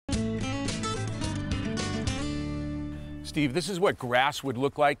Steve, this is what grass would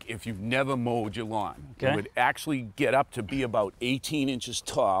look like if you've never mowed your lawn. Okay. It would actually get up to be about 18 inches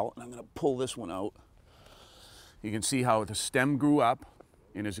tall. And I'm going to pull this one out. You can see how the stem grew up,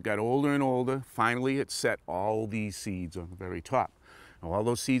 and as it got older and older, finally it set all these seeds on the very top. Now, all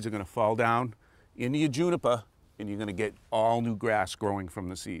those seeds are going to fall down into your juniper, and you're going to get all new grass growing from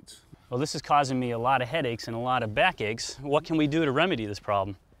the seeds. Well, this is causing me a lot of headaches and a lot of backaches. What can we do to remedy this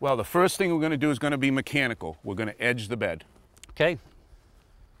problem? Well, the first thing we're going to do is going to be mechanical. We're going to edge the bed. Okay.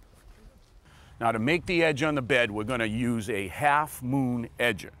 Now, to make the edge on the bed, we're going to use a half-moon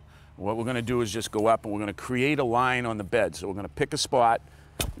edger. What we're going to do is just go up and we're going to create a line on the bed. So we're going to pick a spot,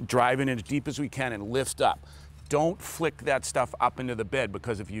 drive it in as deep as we can, and lift up. Don't flick that stuff up into the bed,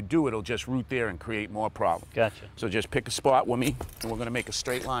 because if you do, it'll just root there and create more problems. Gotcha. So just pick a spot with me, and we're going to make a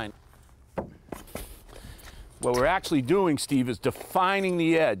straight line. What we're actually doing, Steve, is defining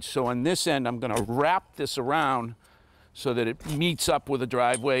the edge. So on this end, I'm going to wrap this around so that it meets up with the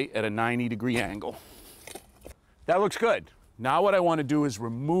driveway at a 90-degree angle. That looks good. Now what I want to do is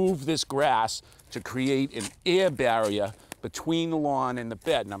remove this grass to create an air barrier between the lawn and the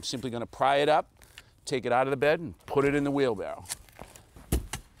bed. And I'm simply going to pry it up, take it out of the bed, and put it in the wheelbarrow.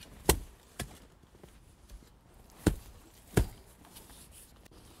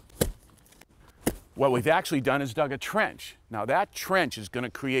 What we've actually done is dug a trench. Now that trench is going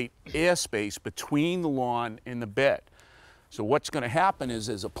to create airspace between the lawn and the bed. So what's going to happen is,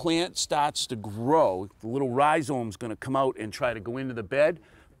 as a plant starts to grow, the little rhizome is going to come out and try to go into the bed,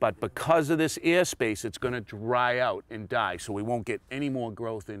 but because of this airspace, it's going to dry out and die, so we won't get any more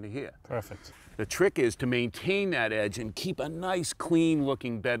growth into here. Perfect. The trick is to maintain that edge and keep a nice,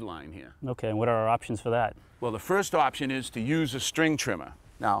 clean-looking bed line here. Okay, and what are our options for that? Well, the first option is to use a string trimmer.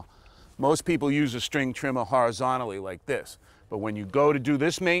 Now, most people use a string trimmer horizontally like this. But when you go to do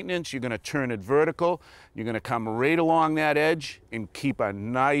this maintenance, you're going to turn it vertical. You're going to come right along that edge and keep a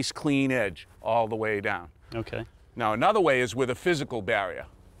nice clean edge all the way down. Okay. Now, another way is with a physical barrier.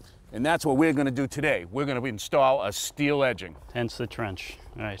 And that's what we're going to do today. We're going to install a steel edging. Hence the trench.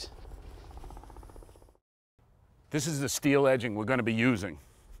 All right. This is the steel edging we're going to be using.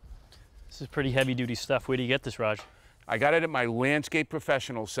 This is pretty heavy-duty stuff. Where do you get this, Raj? I got it at my Landscape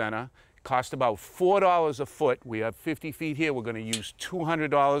Professional Center. Cost about $4 a foot. We have 50 feet here. We're going to use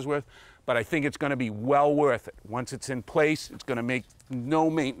 $200 worth, but I think it's going to be well worth it. Once it's in place, it's going to make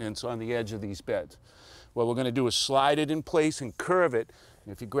no maintenance on the edge of these beds. What we're going to do is slide it in place and curve it.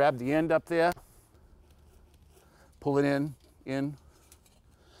 And if you grab the end up there, pull it in. I'm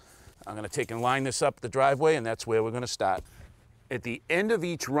going to take and line this up the driveway, and that's where we're going to start. At the end of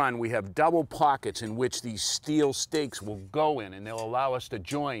each run, we have double pockets in which these steel stakes will go in, and they'll allow us to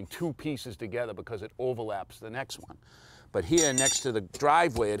join two pieces together because it overlaps the next one. But here next to the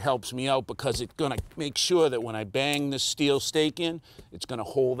driveway, it helps me out because it's going to make sure that when I bang this steel stake in, it's going to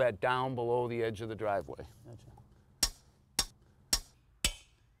hold that down below the edge of the driveway. Gotcha.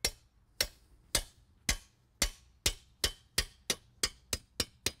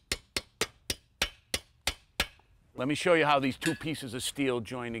 Let me show you how these two pieces of steel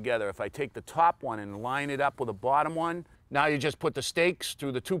join together. If I take the top one and line it up with the bottom one, now you just put the stakes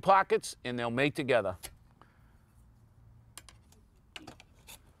through the two pockets and they'll mate together.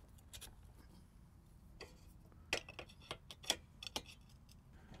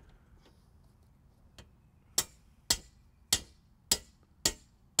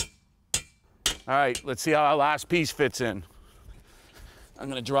 All right, let's see how our last piece fits in. I'm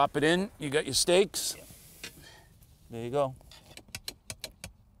going to drop it in. You got your stakes. There you go.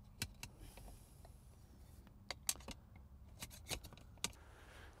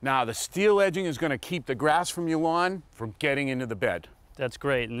 Now, the steel edging is going to keep the grass from your lawn from getting into the bed. That's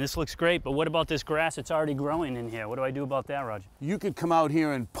great, and this looks great, but what about this grass that's already growing in here? What do I do about that, Roger? You could come out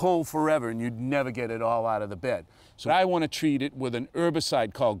here and pull forever and you'd never get it all out of the bed. So I want to treat it with an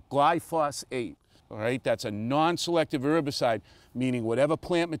herbicide called glyphosate. All right, that's a non-selective herbicide, meaning whatever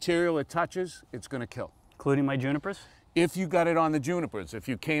plant material it touches, it's going to kill. Including my junipers? If you got it on the junipers. If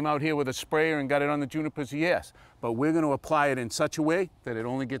you came out here with a sprayer and got it on the junipers, yes. But we're going to apply it in such a way that it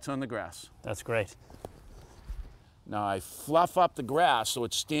only gets on the grass. That's great. Now I fluff up the grass so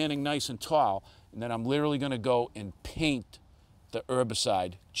it's standing nice and tall, and then I'm literally going to go and paint the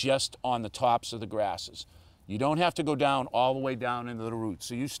herbicide just on the tops of the grasses. You don't have to go down all the way down into the roots.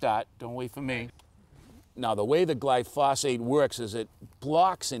 So you start, don't wait for me. Now, the way the glyphosate works is it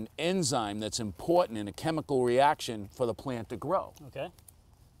blocks an enzyme that's important in a chemical reaction for the plant to grow. Okay.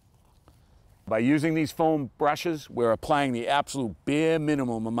 By using these foam brushes, we're applying the absolute bare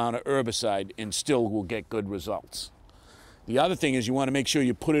minimum amount of herbicide and still will get good results. The other thing is you want to make sure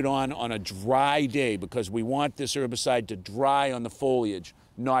you put it on a dry day, because we want this herbicide to dry on the foliage,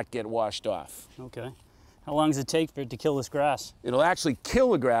 not get washed off. Okay. How long does it take for it to kill this grass? It'll actually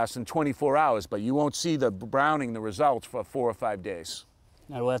kill the grass in 24 hours, but you won't see the browning, the results, for 4 or 5 days.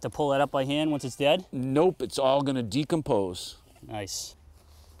 Now do I have to pull that up by hand once it's dead? Nope, it's all going to decompose. Nice.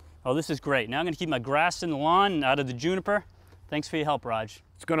 Oh, this is great. Now I'm going to keep my grass in the lawn and out of the juniper. Thanks for your help, Raj.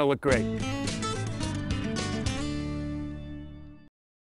 It's going to look great.